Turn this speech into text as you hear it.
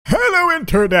Hello,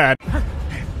 internet!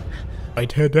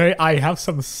 Today I have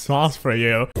some sauce for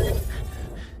you.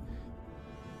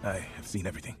 I have seen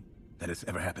everything that has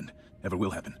ever happened, ever will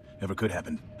happen, ever could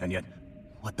happen, and yet,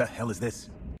 what the hell is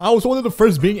this? I was one of the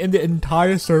first being in the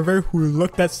entire server who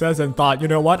looked at SEZ and thought, you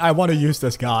know what, I want to use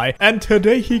this guy. And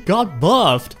today he got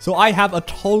buffed. So I have a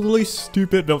totally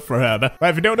stupid build for him. But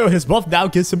if you don't know, his buff now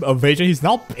gives him evasion. He's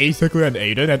now basically an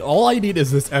Aiden, and all I need is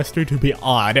this S3 to be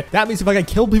on. That means if I can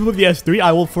kill people with the S3,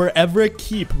 I will forever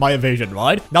keep my evasion,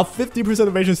 right? Now 50%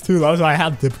 evasion is too low, so I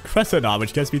have the Crescent on,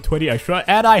 which gets me 20 extra,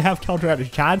 and I have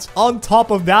counterattack chance. On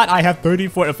top of that, I have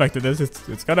 34 effectiveness.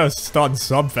 It's gonna stun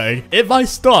something. If I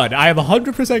stun, I have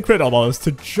 100% crit almost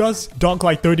to just dunk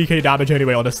like 30k damage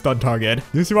anyway on a stun target.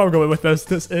 You see where I'm going with this?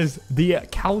 This is the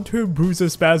counter bruiser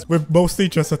spaz with mostly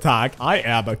just attack. I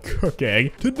am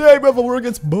cooking. Today we have a war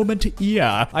against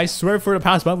Momentia. I swear for the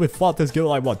past month we fought this guild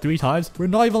like what, 3 times? We're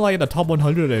not even like in the top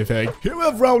 100 or anything. Here we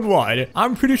have round 1.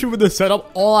 I'm pretty sure with this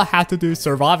setup, all I have to do is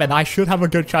survive and I should have a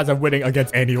good chance of winning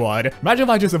against anyone. Imagine if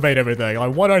I just evade everything.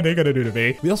 Like, what are they gonna do to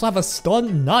me? We also have a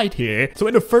stun knight here. So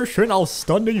in the first turn, I'll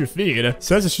stun the Euphine.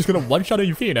 Says it's just gonna one-shot a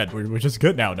Euphine, which is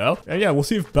good now, no? And yeah, we'll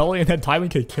see if Belly and then Tywin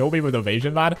can kill me with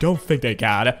evasion, man. Don't think they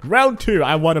can. Round 2,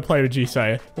 I want to play with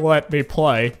Jisei. Let me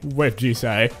play with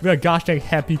Jisei. We're a gosh dang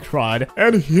happy crud.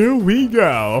 And here we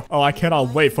go. Oh, I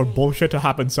cannot wait for bullshit to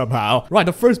happen somehow. Right,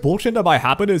 the first bullshit that might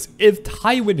happen is if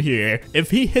Tywin here,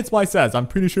 if he hits my SEZ, I'm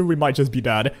pretty sure we might just be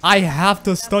dead. I have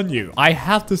to stun you. I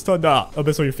have to stun the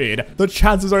Abyssal Euphine. The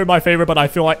chances are in my favor, but I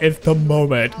feel like if the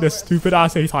moment this stupid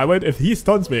ass Tywin, if he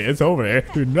stuns me, it's over.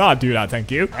 Do not do that,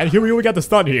 thank you. And here we get the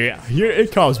stun here. Here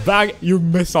it comes. Bang, you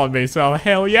miss on me, so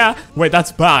hell yeah. Wait,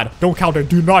 that's bad. Don't counter.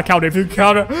 Do not counter. If you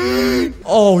counter...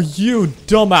 Oh, you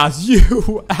dumbass.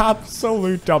 You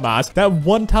absolute dumbass. That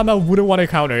one time I wouldn't want to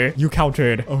counter, you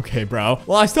countered. Okay, bro.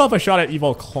 Well, I still have a shot at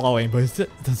evil clawing, but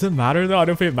does it matter though? I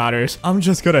don't think it matters. I'm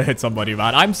just gonna hit somebody,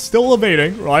 man. I'm still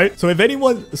evading, right? So if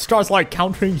anyone starts like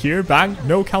countering here, bang,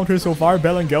 no counter so far.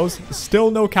 Bellin goes,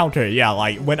 still no counter. Yeah,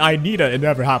 like when I need it, it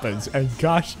never happens. And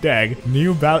gosh dang,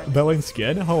 new Bellin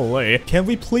skin. Holy. Can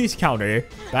we please counter?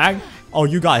 Bang. Oh,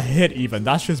 you got hit even.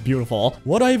 That's just beautiful.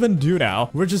 What do I even do now?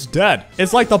 We're just dead.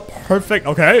 It's like the perfect...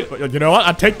 Okay, you know what?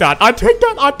 I take that. I take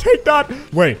that. I take that.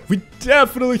 Wait, we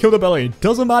definitely killed the Belly.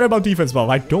 Doesn't matter about defense buff.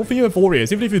 I don't think you have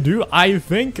warriors. Even if you do, I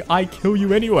think I kill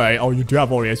you anyway. Oh, you do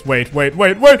have warriors. Wait.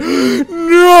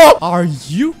 No! Are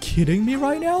you kidding me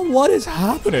right now? What is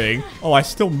happening? Oh, I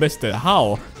still missed it.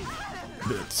 How?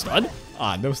 Stun?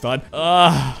 Ah, no stun.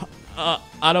 I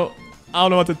don't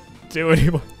know what to do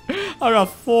anymore. I got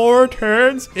 4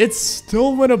 turns. It's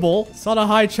still winnable. It's not a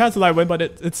high chance that I win, but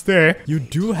it's there. You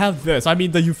do have this. I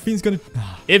mean, the Euphine's gonna...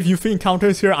 If Euphine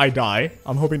counters here, I die.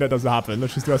 I'm hoping that doesn't happen.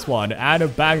 Let's just do S1. And a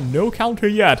bang. No counter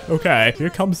yet. Okay. Here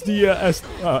comes the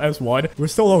S1. We're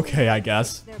still okay, I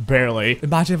guess. Barely.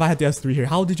 Imagine if I had the S3 here.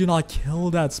 How did you not kill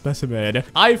that specimen?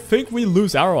 I think we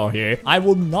lose arrow here. I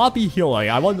will not be healing.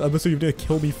 I want Abyssal to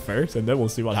kill me first, and then we'll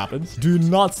see what happens. Do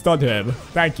not stun him.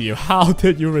 Thank you. How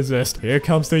did you resist? Here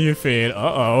comes the Euphine.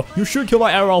 Uh-oh. You should kill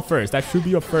my arrow first. That should be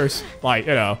your first, like,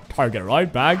 you know, target,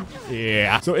 right? Bang.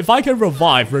 Yeah. So if I can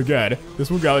revive, we're good. This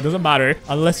will go. It doesn't matter.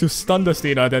 Unless you stun the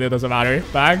Stina, then it doesn't matter.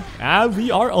 Bang. And we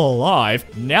are alive.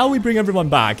 Now we bring everyone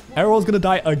back. Arrow's gonna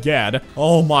die again.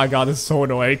 Oh my god, this is so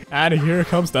annoying. And here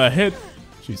comes the hit.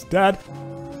 She's dead.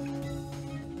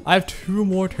 I have 2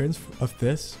 more turns of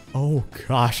this. Oh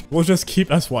gosh. We'll just keep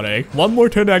S1ing. 1 more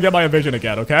turn and I get my evasion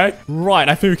again, okay? Right,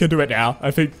 I think we can do it now. I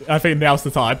think now's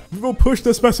the time. We will push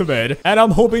the specimen. And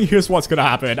I'm hoping here's what's gonna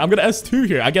happen. I'm gonna S2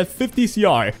 here. I get 50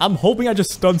 CR. I'm hoping I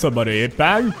just stun somebody.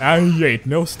 Bang. And yay,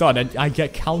 no stun. And I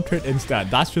get countered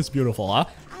instead. That's just beautiful, huh?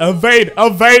 Evade,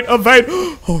 evade, evade.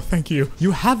 Oh, thank you.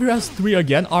 You have your S3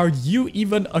 again. Are you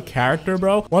even a character,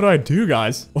 bro? What do I do,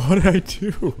 guys? What do I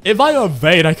do? If I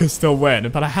evade, I can still win,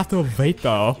 but I have to evade,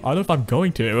 though. I don't know if I'm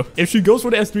going to. If she goes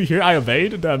for the S3 here, I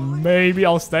evade, then maybe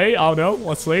I'll stay. I don't know.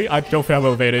 Let's see. I don't think I'm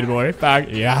evade anymore. Back.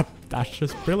 Yeah. That's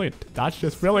just brilliant. That's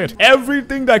just brilliant.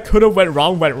 Everything that could have went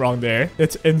wrong there.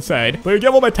 It's insane. But you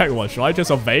get what my tech was, right?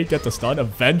 Just evade, get the stun.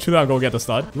 Eventually, I'm gonna get the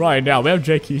stun. Right now, we have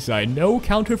J Kisai. No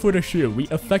counter for the shoe. We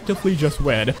effectively just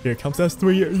win. Here comes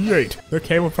S3. Yeet. The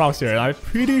cable procs here. I'm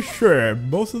pretty sure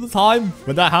most of the time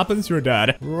when that happens, you're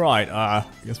dead. Right. I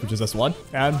guess we just S1.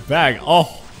 And bang.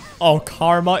 Oh. Oh,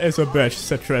 Karma is a bitch,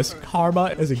 Citrus. Karma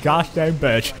is a gosh dang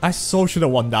bitch. I so should have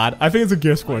won that. I think it's a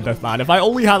gear score death, man. If I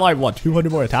only had like, what,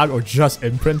 200 more attack or just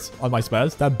imprints on my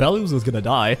spells, that Bellows was gonna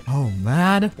die. Oh,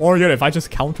 man. Or, yeah, if I just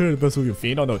countered the Vesuvian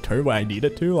Fiend on the turn where I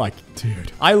needed to, like,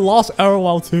 dude. I lost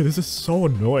LOL too. This is so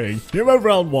annoying. Here at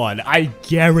round 1. I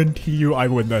guarantee you I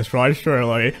win this, right?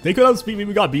 Surely. They could have speed me.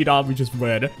 We got beat on. We just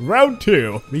win. Round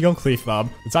 2. We gonna cleave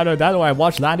them. It's either that or I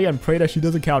watch Landy and pray that she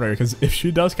doesn't counter. Because if she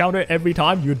does counter every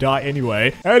time, you die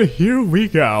anyway. And here we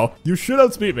go. You should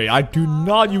outspeed me. I do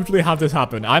not usually have this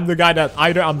happen. I'm the guy that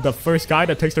either I'm the first guy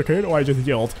that takes their turn or I just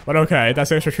yield. But okay,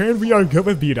 that's extra turn. We are good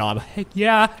with beat on. Heck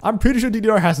yeah. I'm pretty sure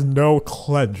DDR has no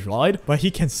cleanse, right? But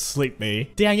he can sleep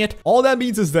me. Dang it. All that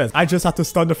means is this. I just have to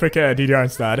stun the freaking DDR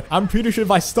instead. I'm pretty sure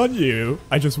if I stun you,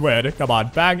 I just win. Come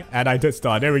on, bang. And I did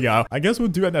stun. There we go. I guess we'll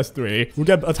do an S3. We'll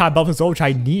get attack buff as well, which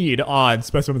I need on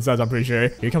Specimen Sez, I'm pretty sure.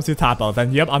 Here comes the attack buff.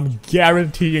 And yep, I'm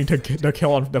guaranteeing to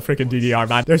kill on the freaking DDR,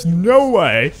 man. There's no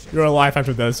way you're alive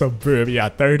after this. So boom. Yeah,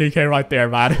 30k right there,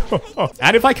 man.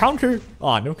 And if I counter...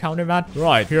 Oh, no counter, man.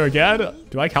 Right, here again.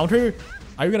 Do I counter?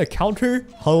 Are you gonna counter?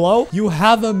 Hello? You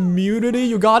have immunity?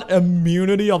 You got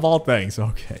immunity of all things.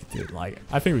 Okay, dude, like,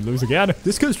 I think we lose again.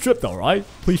 This could strip though, right?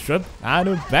 Please strip.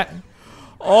 And that.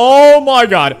 Oh my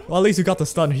god. Well, at least you got the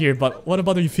stun here, but what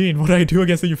about the Euphine? What do I do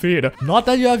against the Euphine? Not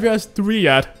that you have your S3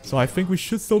 yet, so I think we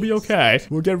should still be okay.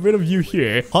 We'll get rid of you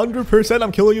here. 100%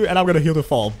 I'm killing you, and I'm gonna heal the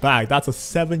fall. Bang. That's a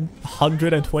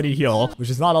 720 heal,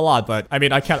 which is not a lot, but I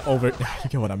mean, I can't over... You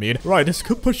get what I mean? Right, this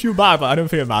could push you back, but I don't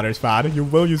think it matters, man. You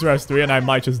will use your S3, and I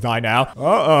might just die now.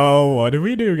 Uh-oh. What do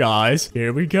we do, guys?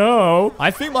 Here we go.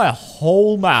 I think my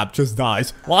whole map just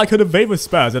dies. Well, I could evade with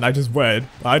Spez, and I just win.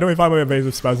 I don't know if I'm gonna evade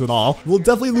with Spez at all. We'll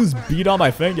definitely lose beat on, I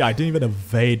think. Yeah, I didn't even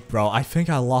evade, bro. I think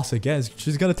I lost again.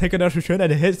 She's gonna take an extra turn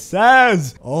and hit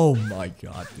Sez. Oh my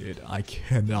god, dude. I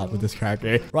cannot with this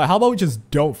character. Right, how about we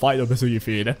just don't fight the Vesuvian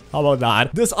Fiend? How about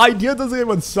that? This idea doesn't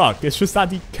even suck. It's just that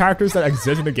the characters that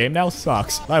exist in the game now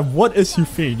sucks. Like, what is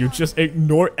Euphine? You just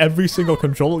ignore every single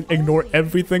control, ignore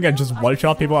everything, and just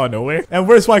one-shot people out of nowhere? And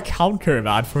where's my counter,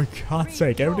 man? For God's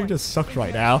sake, everything just sucks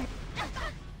right now.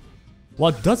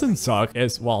 What doesn't suck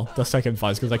is, well, the second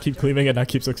fight, because I keep cleaving and I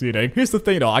keep succeeding. Here's the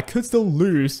thing though, I could still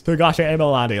lose to Gasha and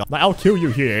Melanie. Like, I'll kill you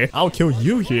here, I'll kill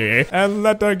you here, and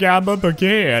let the gamble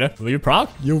begin. Will you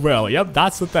proc? You will. Yep,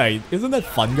 that's the thing. Isn't it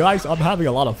fun, guys? I'm having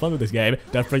a lot of fun with this game.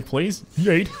 Death break, please.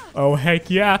 Yeet. Oh,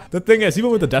 heck yeah. The thing is, even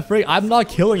with the death break, I'm not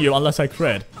killing you unless I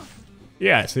crit.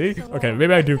 Yeah, see? Okay,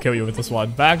 maybe I do kill you with this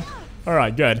one. Bang.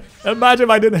 Alright, good. Imagine if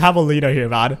I didn't have a leader here,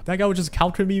 man. That guy would just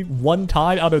counter me one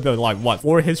time out of the, like, what,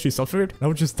 4 hits she suffered? I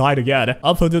would just died again.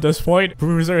 Up until this point,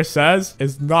 Bruiser Sez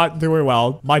is not doing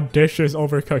well. My dish is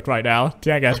overcooked right now.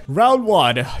 Dang it. Round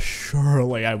 1.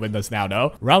 Surely I win this now,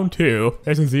 no? Round 2.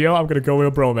 There's a Zeo. I'm gonna go with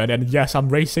a Broman. And yes, I'm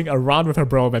racing around with a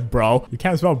Broman, bro. You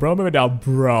can't spell Broman without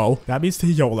bro. That means to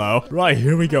YOLO. Right,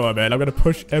 here we go, man. I'm gonna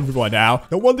push everyone now.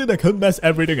 The one thing that could mess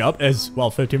everything up is, well,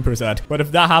 15%. But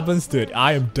if that happens, dude,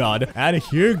 I am done. And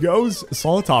here goes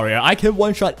Solitaria. I can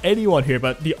one-shot anyone here,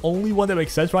 but the only one that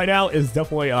makes sense right now is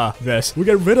definitely this. We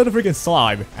get rid of the freaking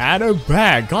slime. And a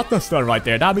bang. Got the stun right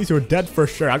there. That means you're dead for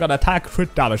sure. I got attack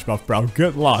crit damage buff, bro.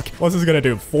 Good luck. What's this gonna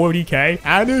do? 40k?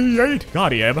 And a 8.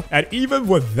 Got him. And even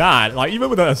with that, like even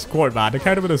with an escort, man, the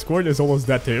character with an escort is almost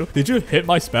dead too. Did you hit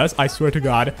my spec? I swear to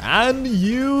God. And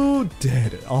you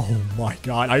did. Oh my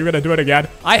God. Are you gonna do it again?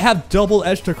 I have double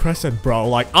edge to crescent, bro.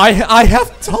 Like I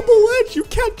have double edge. You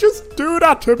can't just do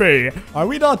that to me. Are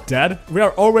we not dead? We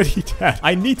are already dead.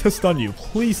 I need to stun you.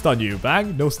 Please stun you.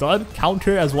 Bang. No stun.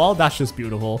 Counter as well. That's just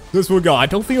beautiful. This will go. I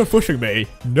don't think you're pushing me.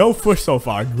 No push so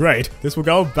far. Great. This will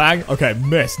go. Bang. Okay.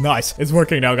 Miss. Nice. It's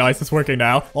working now, guys. It's working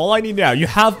now. All I need now. You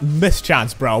have miss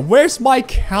chance, bro. Where's my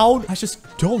count? I just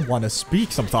don't want to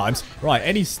speak sometimes. Right.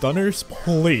 Any stunners?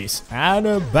 Please. And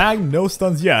bang. No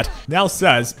stuns yet. Now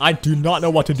says, I do not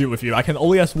know what to do with you. I can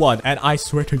only ask one. And I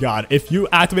swear to God, if you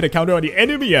activate a counter on the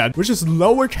enemy end, which is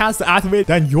lower chance to activate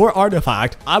than your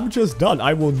artifact, I'm just done.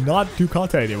 I will not do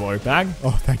content anymore. Bang.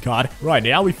 Oh, thank God. Right.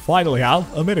 Now we finally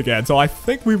have a minigun. So I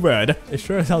think we win. It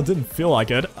sure as hell didn't feel like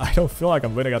it. I don't feel like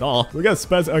I'm winning at all. We got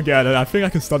Spez again, and I think I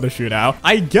can stun the shootout.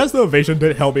 I guess the evasion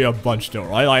did help me a bunch still,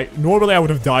 right? Like, normally I would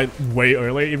have died way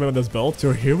early, even in this build.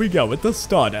 So here we go with the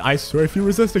stun. I swear if you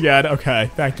resist again. Okay,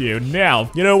 thank you.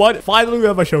 Now, you know what? Finally, we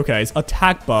have a showcase.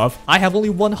 Attack buff. I have only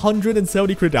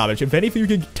 170 crit damage. If anything you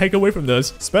can take away from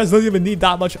this, Spez doesn't even need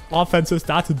that much offensive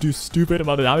stats to do stupid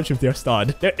amount of damage if they're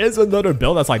stunned. There is another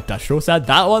build that's like Destro said.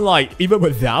 That one, like, even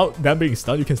without them being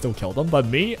stunned, you can still kill them. But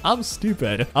me, I'm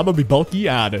stupid. I'm gonna be bulky,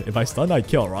 and if I stun, I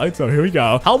kill, right? So here we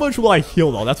go. How much will I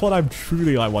heal, though? That's what I'm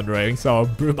truly, like, wondering. So,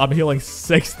 boom, I'm healing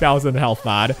 6,000 health,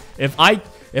 man. If I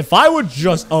If I would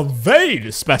just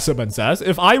evade, Specimen Says,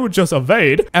 if I would just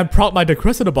evade and proc my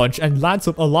decrease a bunch and land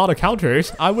a lot of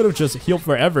counters, I would have just healed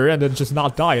forever and then just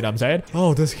not died, you know what I'm saying?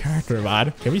 Oh, this character,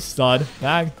 man. Can we stun?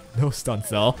 Bang. No stun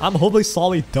still. I'm hoping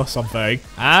Solly does something.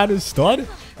 And stun?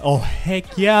 Oh,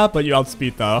 heck yeah, but you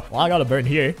outspeed though. Well, I got a burn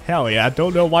here. Hell yeah,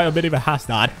 don't know why a bit even has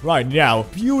that. Right now,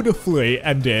 beautifully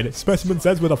ended. Specimen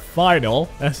Says with a final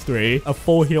S3, a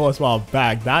full heal as well.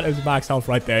 Bang, that is max health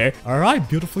right there. All right,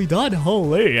 beautifully done.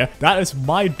 Holy, that is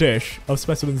my dish of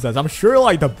Specimen Says. I'm sure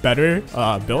like the better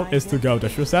build is to go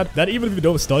Disher Set. That even if you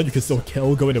don't stun, you can still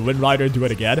kill, go into Wind Rider, do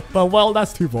it again. But well,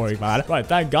 that's too boring, man. Right,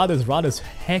 thank God this run is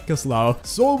hecka slow.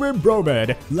 Sorin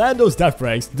Broman, Lando's Death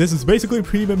Breaks. This is basically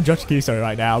premium Judge Kisa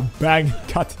right now. Bang,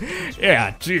 cut.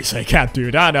 Yeah, jeez, I can't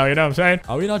do that now, you know what I'm saying?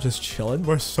 Are we not just chilling?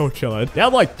 We're so chilling. They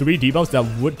have like 3 debuffs that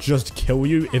would just kill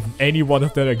you if any one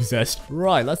of them exist.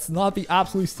 Right, let's not be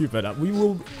absolutely stupid. We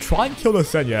will try and kill the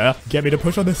Senya. Get me to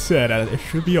push on the Sin, and it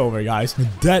should be over, guys.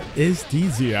 That is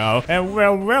DZO. And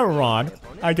well, Ron,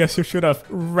 I guess you should have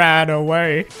ran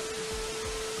away.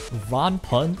 Ron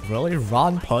puns? Really?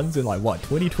 Ron puns in like what,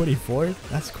 2024?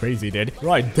 That's crazy, dude.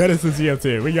 Right, Dennis is here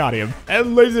too. We got him.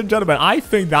 And ladies and gentlemen, I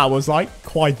think that was like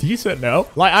quite decent, no?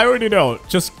 Like, I already know,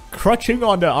 just crutching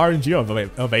on the RNG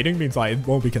of evading means like it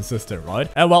won't be consistent, right?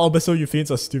 And well, Abyssal Euphem's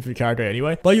a stupid character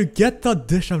anyway, but you get the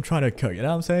dish I'm trying to cook, you know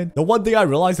what I'm saying? The one thing I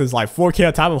realized is like 4k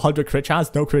attack with 100 crit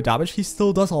chance, no crit damage, he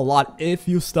still does a lot if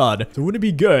you stun. So wouldn't it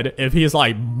be good if he's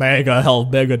like mega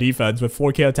health, mega defense with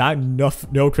 4k attack,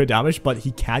 no crit damage, but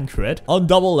he can crit on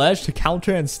double edge to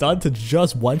counter and stun to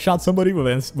just one-shot somebody with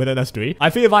an S3? I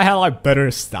think if I had like better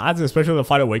stats, especially the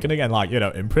Fight Awakening and like, you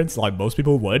know, imprints like most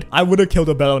people would, I would have killed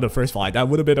him better in the first fight. That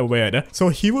would have been a win. So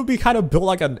he would be kind of built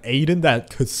like an Aiden that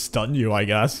could stun you, I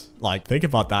guess. Like, think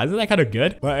about that. Isn't that kind of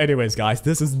good? But anyways, guys,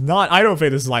 this is not... I don't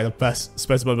think this is like the best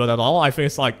specimen build at all. I think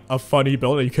it's like a funny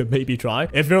build that you could maybe try.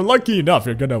 If you're lucky enough,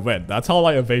 you're gonna win. That's how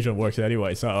like evasion works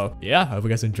anyway. So yeah, I hope you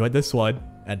guys enjoyed this one.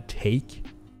 And take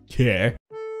care.